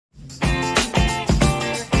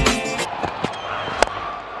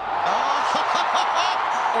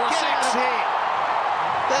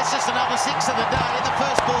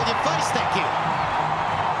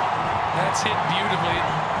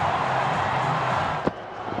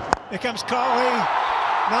Here comes Coley.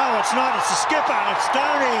 No, it's not. It's the skipper. It's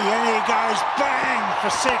Dhoni. And he goes bang for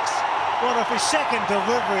 6. What if his second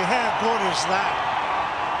delivery? How good is that?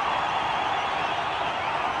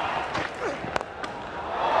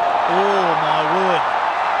 Oh, my word.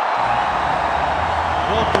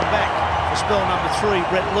 Welcome back for spell number 3,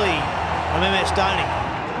 Brett Lee from MsDhoni.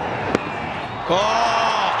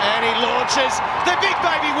 Oh, and he launches. The big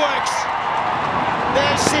baby works.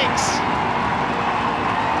 There's 6.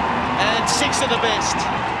 And 6 of the best.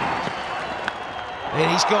 And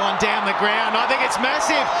he's gone down the ground. I think it's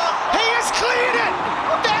massive. He has cleared it.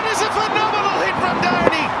 That is a phenomenal hit from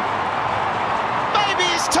Dhoni. Maybe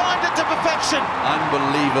he's timed it to perfection.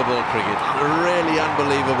 Unbelievable cricket. Really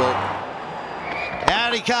unbelievable.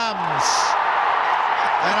 Out he comes.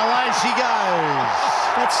 And away she goes.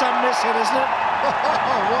 That's some miss hit, isn't it?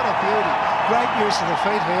 Oh, what a beauty. Great use of the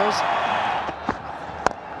feet, Heels.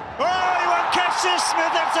 Oh, he won't catch this,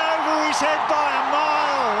 Smith. That's over his head by a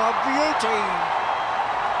mile. A beauty.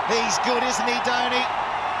 He's good, isn't he, Dhoni?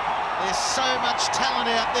 There's so much talent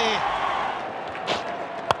out there.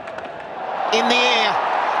 In the air.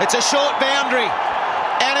 It's a short boundary.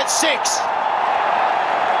 And it's 6.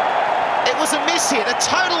 It was a miss hit, a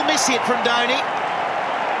total miss hit from Dhoni.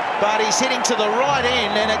 But he's hitting to the right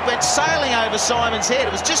end, and it went sailing over Simon's head.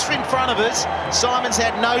 It was just in front of us. Simon's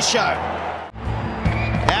had no show.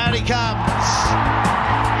 Out he comes.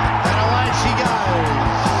 And away she goes.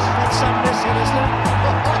 That's some miss hit, isn't it?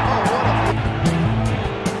 Oh, what a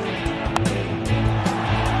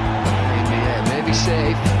in the air, maybe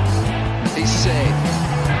safe. He's safe.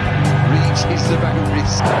 Reaches the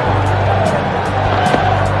boundaries.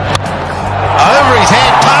 Over his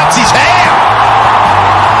head, parts his hair.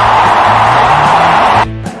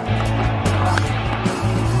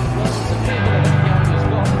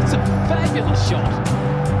 It's a fabulous shot.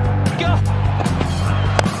 Go!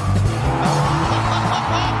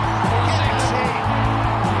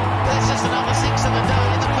 That's just another 6 of the day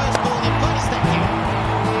in the first ball of first, thank you.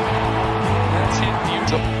 That's it,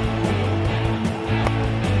 beautiful.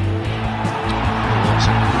 That's a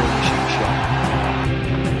great shoot shot.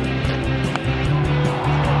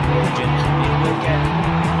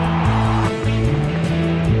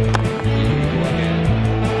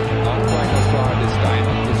 Not quite as far this time.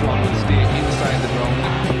 This one will stay inside the ground.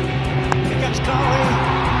 Here comes Coley.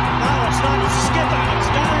 No, it's not. It's the skipper. It's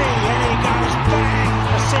Dhoni. And he goes bang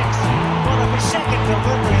for 6. What if his second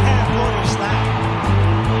delivery? How good is that?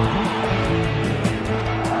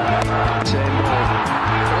 Same ball.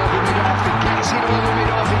 Over mid-off, he gets it over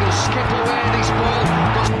mid-off, he'll skip away this ball.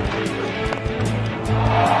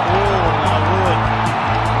 Oh, my word.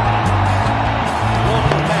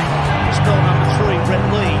 Welcome back for spell number 3, Brett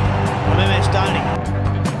Lee from MsDhoni.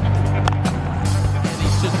 And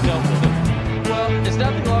he's just dealt with it. Well, there's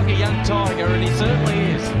nothing like a young tiger, and he certainly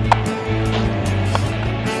is.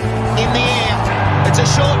 In the air. It's a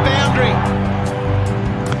short boundary.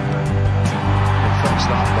 The first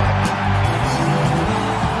half back.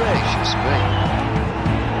 Gracious me.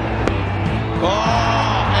 Oh,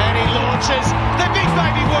 and he launches. The big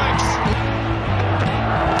baby works.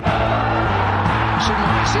 Some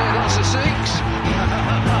might say that's a 6.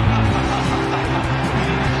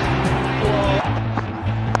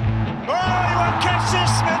 Oh, he won't catch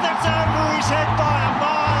this, Smith. That's over his head by a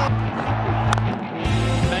mile.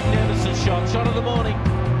 Magnificent shot. Shot of the morning.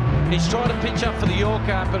 He's trying to pitch up for the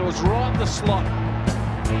Yorker, but it was right in the slot.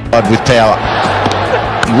 With power.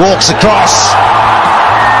 He walks across.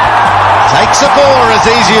 Takes a 4 as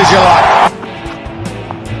easy as you like.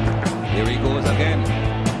 Here he goes again.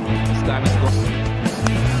 This time it's gone.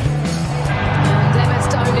 And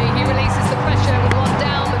MsDhoni, he releases the pressure with one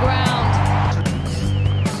down the ground.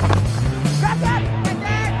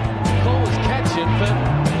 Cole was catching, but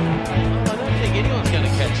I don't think anyone's going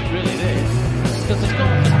to catch it really there. Because it's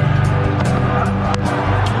gone.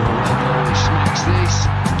 Smacks this.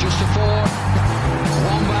 Just a 4.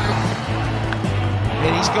 One back.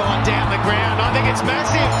 And he's gone down the ground. I think it's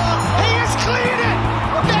massive. He has cleared it.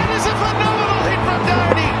 That is a phenomenal hit from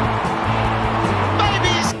Dhoni. Maybe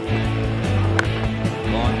he's...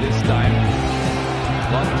 On this time.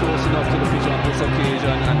 Got close enough to the pitch on this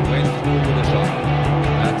occasion and went through with